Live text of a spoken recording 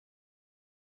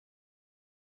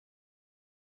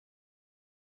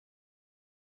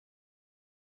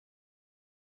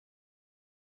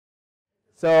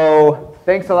So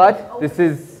thanks a lot. This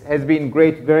has been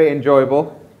great, very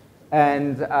enjoyable.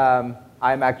 And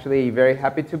I'm actually very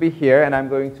happy to be here. And I'm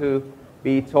going to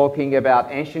be talking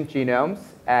about ancient genomes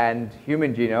and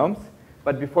human genomes.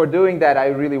 But before doing that, I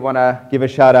really want to give a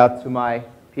shout out to my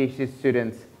PhD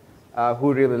students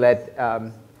who really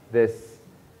led this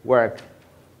work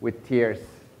with tears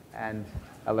and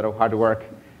a lot of hard work.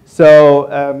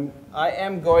 So I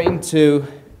am going to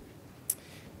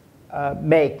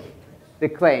make the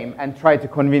claim and try to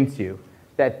convince you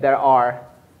that there are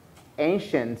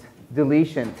ancient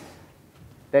deletions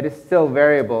that is still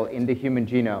variable in the human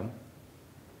genome.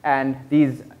 And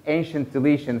these ancient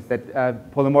deletions,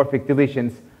 polymorphic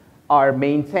deletions, are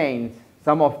maintained.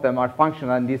 Some of them are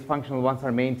functional, and these functional ones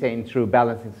are maintained through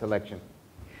balancing selection.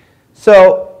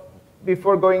 So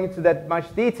before going into that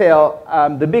much detail,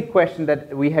 the big question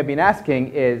that we have been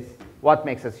asking is, what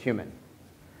makes us human?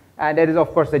 And that is,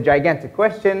 of course, a gigantic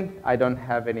question. I don't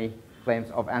have any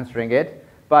claims of answering it.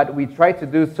 But we try to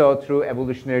do so through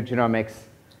evolutionary genomics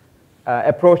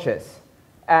approaches.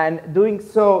 And doing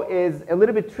so is a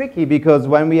little bit tricky because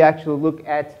when we actually look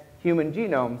at human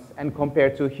genomes and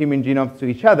compare two human genomes to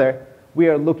each other, we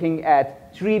are looking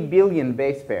at 3 billion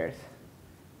base pairs.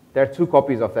 There are 2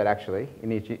 copies of that, actually,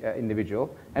 in each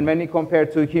individual. And when you compare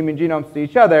two human genomes to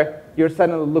each other, you're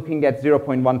suddenly looking at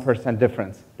 0.1%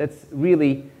 difference. That's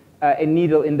really a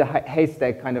needle in the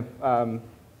haystack kind of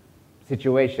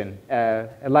situation, a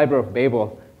Library of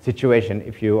Babel situation,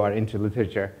 if you are into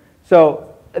literature.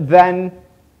 So then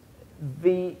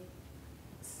the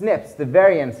SNPs, the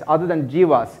variants, other than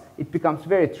GWAS, it becomes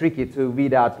very tricky to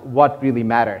weed out what really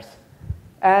matters.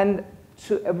 And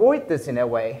to avoid this in a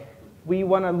way, we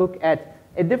want to look at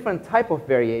a different type of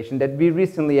variation that we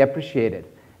recently appreciated.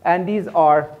 And these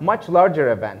are much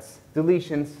larger events,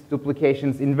 deletions,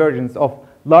 duplications, inversions of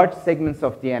large segments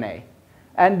of DNA.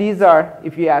 And these are,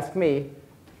 if you ask me,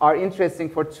 are interesting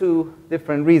for 2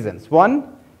 different reasons.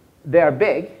 One, they are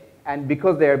big, and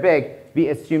because they are big, we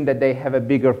assume that they have a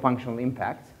bigger functional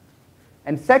impact.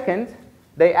 And second,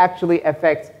 they actually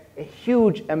affect a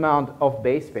huge amount of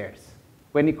base pairs.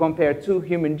 When you compare 2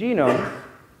 human genomes,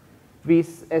 we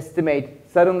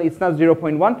estimate suddenly it's not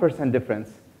 0.1%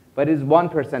 difference, but it's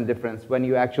 1% difference when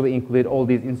you actually include all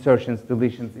these insertions,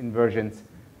 deletions, inversions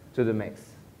to the mix.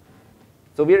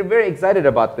 So we're very excited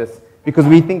about this because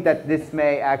we think that this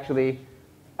may actually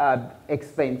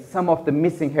explain some of the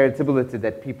missing heritability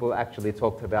that people actually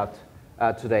talked about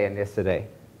today and yesterday.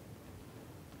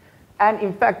 And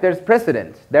in fact, there's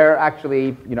precedent. There are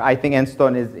actually, I think Anne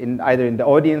Stone is either in the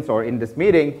audience or in this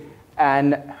meeting.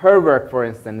 And her work, for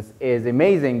instance, is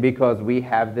amazing because we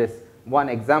have this one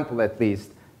example, at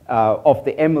least, of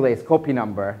the amylase copy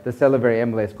number, the salivary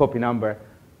amylase copy number,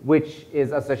 which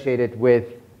is associated with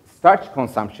starch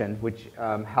consumption, which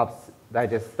helps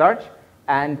digest starch.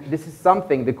 And this is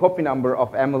something, the copy number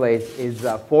of amylase is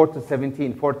 4 to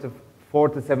 17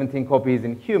 copies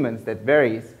in humans. That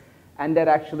varies. And that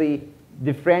actually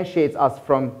differentiates us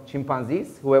from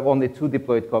chimpanzees, who have only 2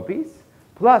 diploid copies.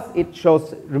 Plus, it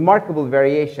shows remarkable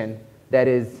variation that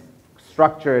is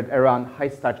structured around high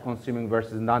starch consuming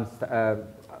versus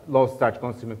low starch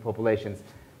consuming populations,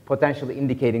 potentially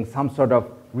indicating some sort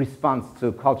of response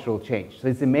to cultural change. So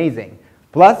it's amazing.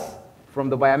 Plus, from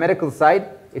the biomedical side,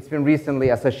 it's been recently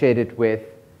associated with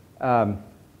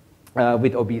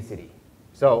obesity.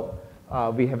 So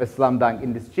we have a slam dunk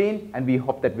in this gene, and we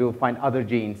hope that we will find other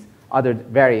genes, other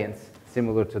variants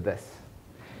similar to this.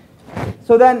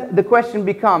 So then the question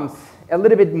becomes a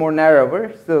little bit more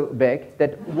narrower, still big,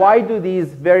 that why do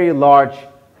these very large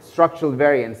structural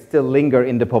variants still linger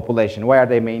in the population? Why are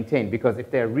they maintained? Because if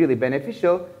they're really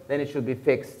beneficial, then it should be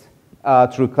fixed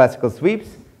through classical sweeps.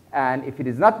 And if it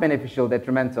is not beneficial,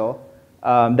 detrimental,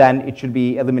 then it should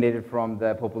be eliminated from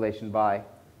the population by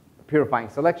purifying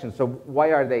selection. So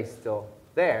why are they still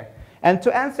there? And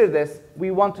to answer this,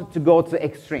 we wanted to go to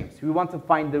extremes. We want to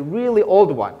find the really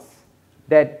old ones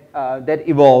that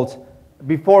evolved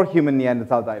before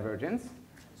Human-Neandertal divergence,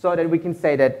 so that we can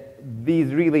say that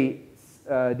these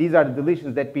are the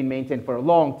deletions that have been maintained for a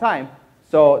long time,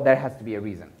 so there has to be a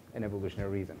reason, an evolutionary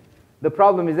reason. The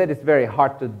problem is that it's very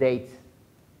hard to date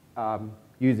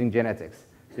using genetics.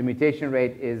 The mutation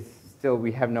rate is still,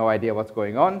 we have no idea what's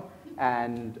going on,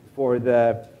 and for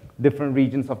the different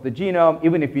regions of the genome,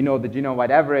 even if we know the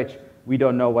genome-wide average, we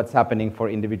don't know what's happening for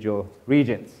individual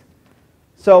regions.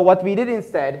 So what we did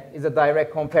instead is a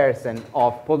direct comparison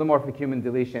of polymorphic human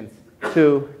deletions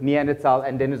to Neanderthal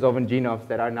and Denisovan genomes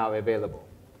that are now available.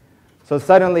 So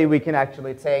suddenly we can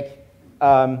actually take,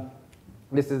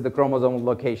 this is the chromosomal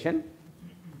location,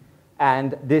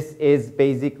 And this is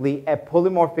basically a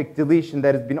polymorphic deletion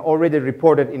that has been already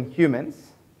reported in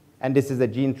humans. And this is a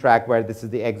gene track where this is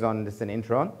the exon and this is an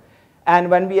intron. And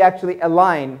when we actually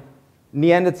align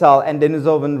Neanderthal and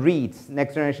Denisovan reads,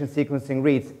 next generation sequencing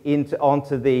reads,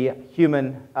 onto the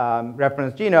human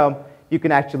reference genome, you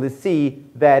can actually see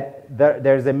that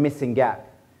there's a missing gap.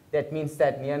 That means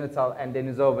that Neanderthal and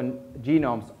Denisovan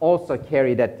genomes also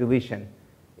carry that deletion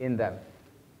in them.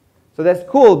 So that's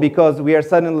cool because we are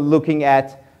suddenly looking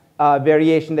at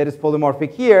variation that is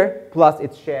polymorphic here, plus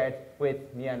it's shared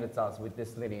with Neanderthals with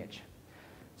this lineage.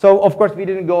 So of course, we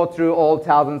didn't go through all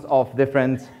thousands of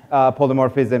different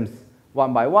polymorphisms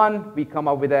one by one. We come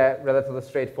up with a relatively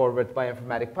straightforward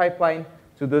bioinformatic pipeline.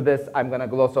 To do this, I'm going to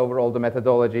gloss over all the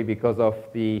methodology because of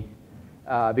the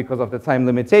time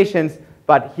limitations.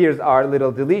 But here's our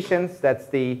little deletions. That's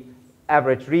the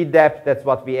average read depth. That's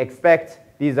what we expect.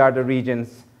 These are the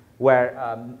regions where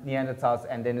Neanderthals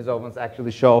and Denisovans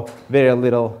actually show very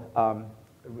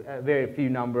few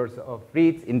numbers of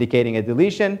reads indicating a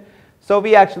deletion. So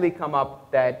we actually come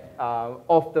up that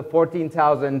of the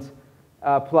 14,000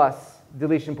 plus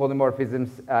deletion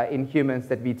polymorphisms in humans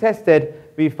that we tested,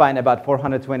 we find about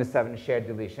 427 shared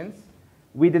deletions.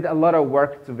 We did a lot of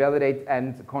work to validate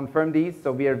and confirm these,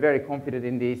 so we are very confident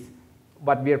in these,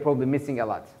 but we are probably missing a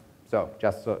lot. So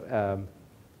just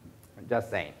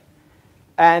saying.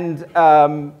 And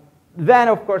then,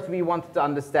 of course, we wanted to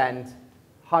understand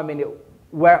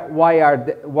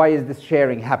why is this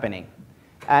sharing happening?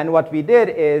 And what we did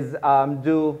is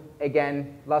do,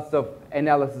 again, lots of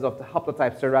analysis of the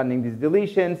haplotypes surrounding these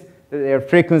deletions, their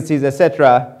frequencies,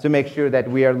 etc., to make sure that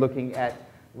we're doing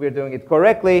it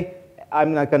correctly.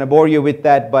 I'm not going to bore you with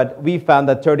that, but we found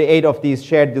that 38 of these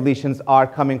shared deletions are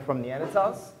coming from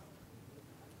Neanderthals.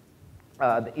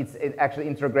 It's actually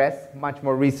introgressed much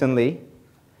more recently.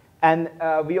 And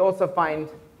we also find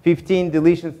 15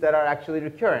 deletions that are actually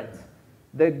recurrent.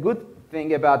 The good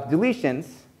thing about deletions,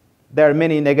 there are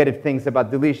many negative things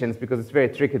about deletions because it's very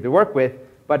tricky to work with,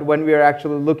 but when we are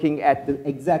actually looking at the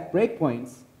exact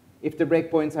breakpoints, if the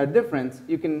breakpoints are different,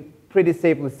 you can pretty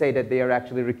safely say that they are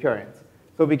actually recurrent.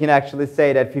 So we can actually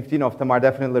say that 15 of them are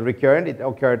definitely recurrent. It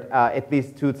occurred at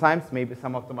least 2 times, maybe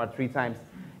some of them are 3 times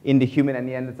in the human and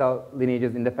Neanderthal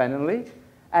lineages independently.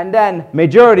 And then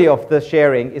majority of the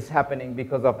sharing is happening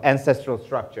because of ancestral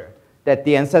structure, that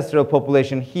the ancestral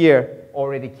population here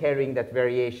already carrying that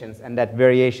variations, and that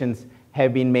variations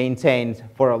have been maintained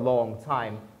for a long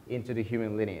time into the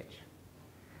human lineage.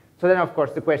 So then, of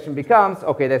course, the question becomes,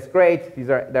 okay, that's great.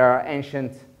 There are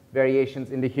ancient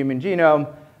variations in the human genome.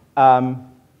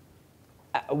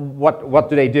 What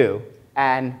do they do?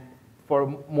 And for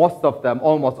most of them,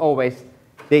 almost always,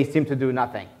 they seem to do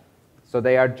nothing. So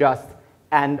they are just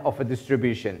end of a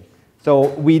distribution. So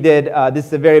we did, this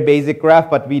is a very basic graph,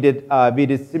 but we did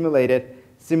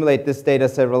simulate this data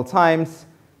several times.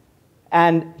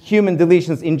 And human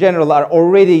deletions in general are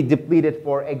already depleted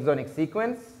for exonic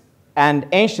sequence. And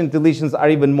ancient deletions are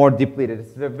even more depleted.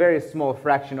 It's a very small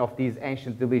fraction of these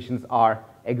ancient deletions are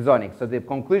exonic. So the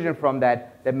conclusion from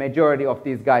that, the majority of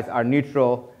these guys are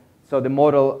neutral. So the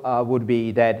model would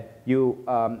be that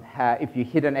if you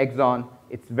hit an exon,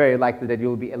 it's very likely that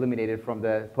you'll be eliminated from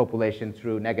the population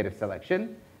through negative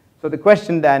selection. So the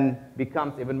question then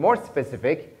becomes even more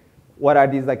specific. What are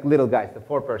these like little guys, the 4%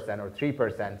 or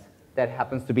 3% that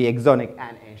happens to be exonic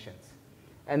and ancient?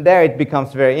 And there it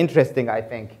becomes very interesting, I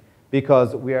think,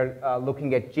 because we are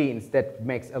looking at genes that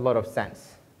makes a lot of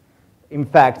sense. In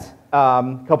fact,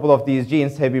 a couple of these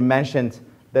genes have been mentioned.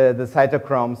 The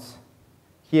cytochromes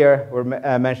here were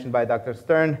mentioned by Dr.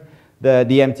 Stern. The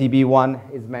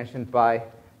DMTB1 is mentioned by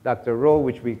Dr. Rowe,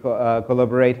 which we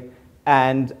collaborate.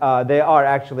 And they are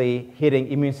actually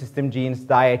hitting immune system genes,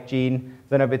 diet gene,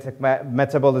 xenobitic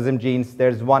metabolism genes.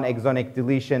 There's one exonic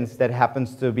deletion that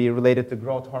happens to be related to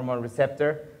growth hormone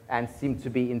receptor and seem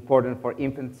to be important for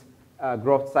infant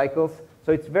growth cycles.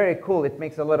 So it's very cool. It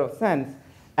makes a lot of sense.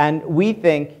 And we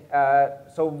think,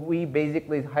 so we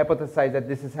basically hypothesize that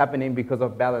this is happening because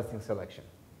of balancing selection.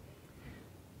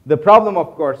 The problem,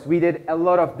 of course, we use a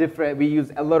lot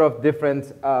of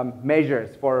different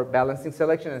measures for balancing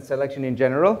selection and selection in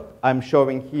general. I'm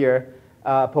showing here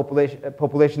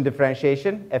population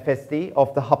differentiation, FSD,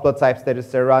 of the haplotypes that is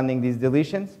surrounding these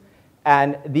deletions.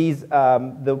 And these,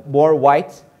 the more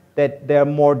white, that they're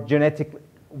more genetically,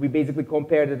 we basically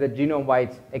compare to the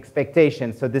genome-wide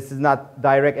expectation. So this is not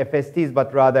direct FSTs,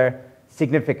 but rather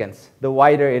significance. The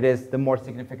wider it is, the more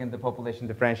significant the population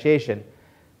differentiation.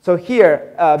 So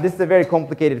here, this is a very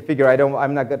complicated figure.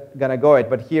 I'm not going to go it,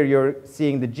 but here you're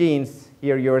seeing the genes.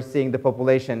 Here you're seeing the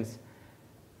populations.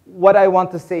 What I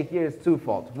want to say here is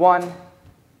twofold. One,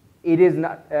 it is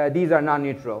not, these are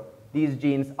non-neutral. These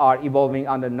genes are evolving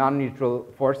under non-neutral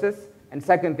forces. And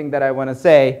second thing that I want to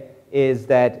say is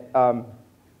that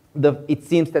it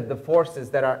seems that the forces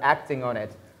that are acting on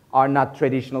it are not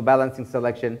traditional balancing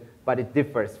selection, but it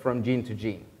differs from gene to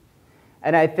gene.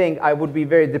 And I think I would be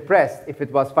very depressed if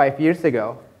it was 5 years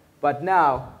ago. But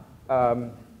now,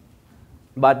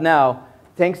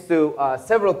 thanks to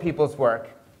several people's work,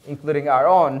 including our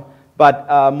own,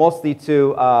 but mostly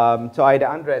to Ida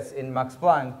Andres in Max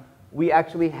Planck, we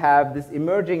actually have this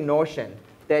emerging notion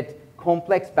that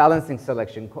complex balancing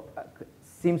selection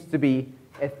seems to be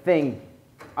a thing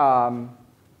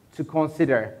to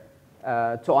consider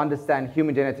to understand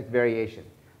human genetic variation.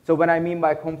 So when I mean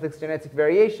by complex genetic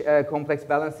variation, complex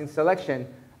balancing selection,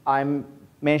 I'm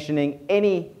mentioning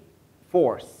any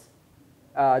force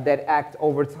that act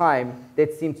over time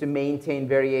that seem to maintain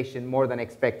variation more than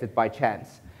expected by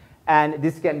chance. And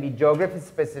this can be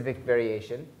geography-specific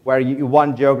variation, where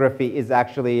one geography is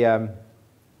actually,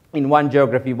 in one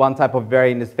geography, one type of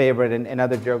variant is favored, and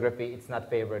another geography, it's not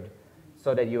favored.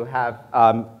 So that you have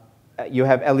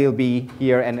allele B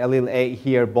here and allele A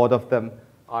here, both of them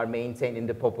are maintained in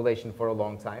the population for a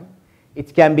long time.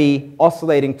 It can be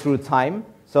oscillating through time.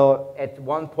 So at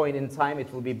one point in time,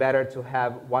 it will be better to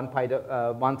have one type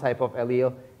of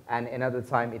allele, and another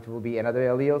time it will be another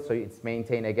allele, so it's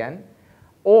maintained again.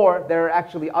 Or there are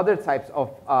actually other types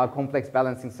of complex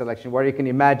balancing selection, where you can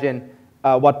imagine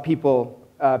what people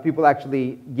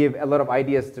actually give a lot of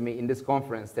ideas to me in this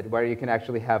conference, that where you can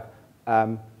actually have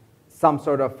some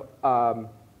sort of,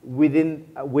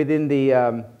 within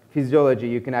the physiology,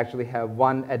 you can actually have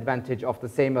one advantage of the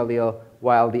same allele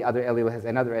while the other allele has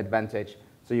another advantage.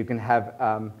 So you can have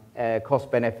a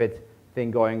cost-benefit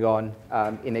thing going on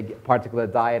in a particular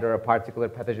diet, or a particular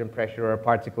pathogen pressure, or a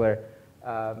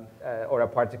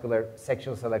particular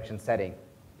sexual selection setting.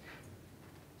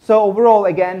 So overall,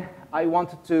 again, I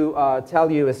wanted to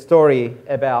tell you a story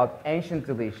about ancient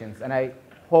deletions, and I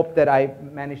hope that I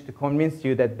managed to convince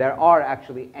you that there are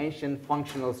actually ancient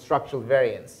functional structural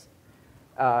variants.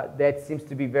 That seems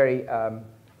to be very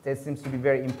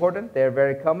important. They're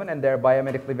very common, and they're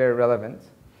biomedically very relevant.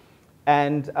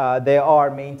 And they are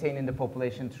maintained in the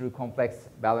population through complex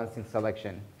balancing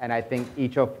selection. And I think we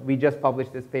just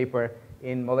published this paper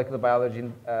in Molecular Biology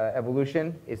and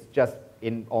Evolution. It's just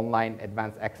in online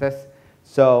advanced access.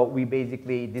 So we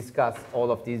basically discuss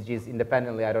all of these genes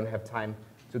independently. I don't have time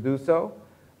to do so.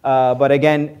 But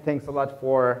again, thanks a lot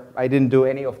I didn't do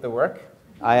any of the work.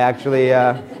 I actually,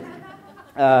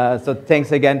 so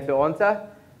thanks again to Onta.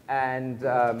 And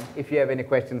if you have any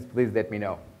questions, please let me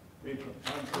know. Okay.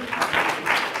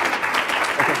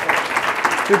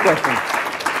 2 questions.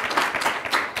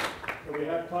 Do we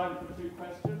have time for 2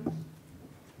 questions?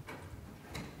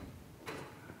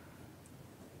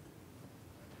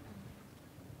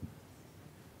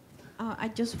 I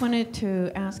just wanted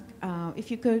to ask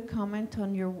if you could comment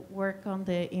on your work on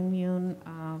the immune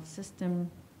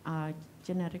system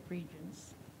genetic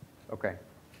regions. Okay.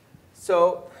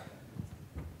 So,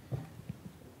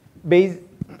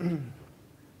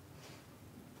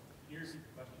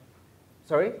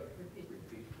 sorry?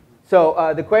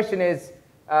 So the question is,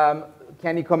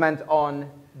 can you comment on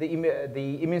the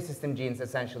immune system genes,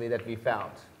 essentially, that we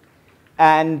found?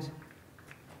 And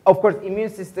of course, immune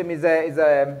system is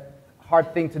a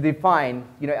hard thing to define.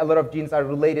 You know, a lot of genes are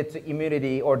related to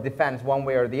immunity or defense one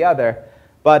way or the other.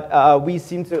 But we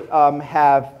seem to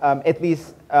have at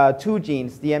least 2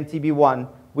 genes, the MTB1,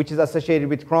 which is associated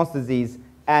with Crohn's disease,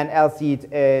 and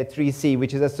LC3C,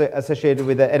 which is associated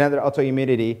with another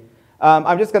autoimmunity.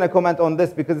 I'm just going to comment on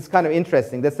this because it's kind of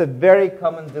interesting. That's a very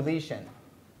common deletion,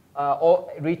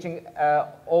 reaching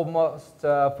almost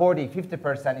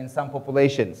 40–50% in some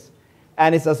populations.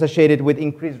 And it's associated with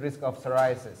increased risk of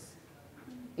psoriasis.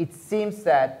 It seems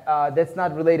that that's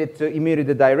not related to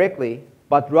immunity directly,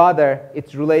 but rather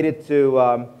it's related to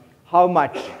how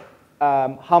much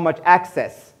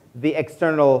access the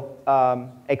external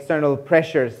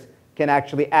pressures can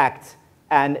actually act,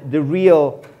 and the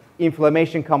real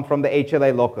inflammation comes from the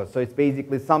HLA locus. So it's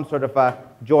basically some sort of a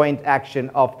joint action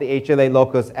of the HLA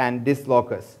locus and this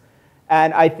locus.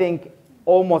 And I think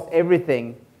almost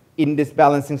everything in this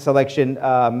balancing selection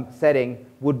setting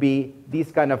would be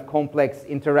these kind of complex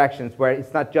interactions where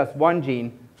it's not just one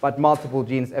gene, but multiple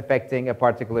genes affecting a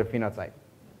particular phenotype.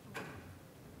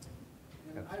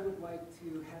 And I would like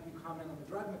to have you comment on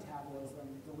the drug metabolism,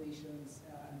 deletions,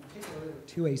 in particular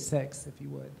 2A6, if you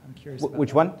would. I'm curious about Which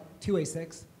that. one?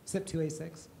 2A6,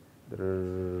 CYP2A6.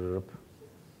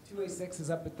 2A6 is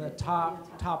up at the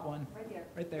top one.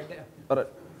 Right there.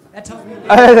 That tells me.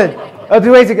 Oh,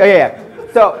 2A6, oh yeah.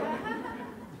 So,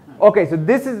 Okay, so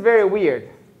this is very weird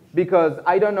because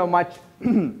I don't know much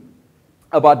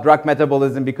about drug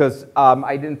metabolism because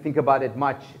I didn't think about it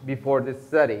much before this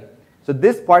study. So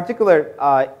this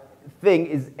particular thing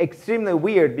is extremely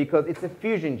weird because it's a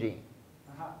fusion gene.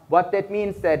 What that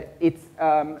means that it's,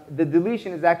 the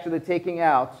deletion is actually taking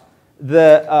out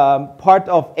the part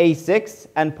of A6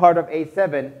 and part of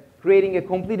A7, creating a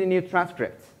completely new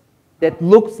transcript that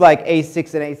looks like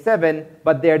A6 and A7,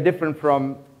 but they're different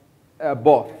from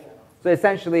both. So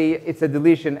essentially, it's a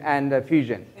deletion and a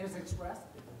fusion. And it's expressed?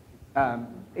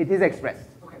 It is expressed.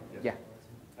 Okay. Yeah.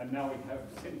 And now we have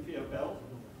Cynthia Bell.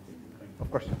 Of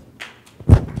course.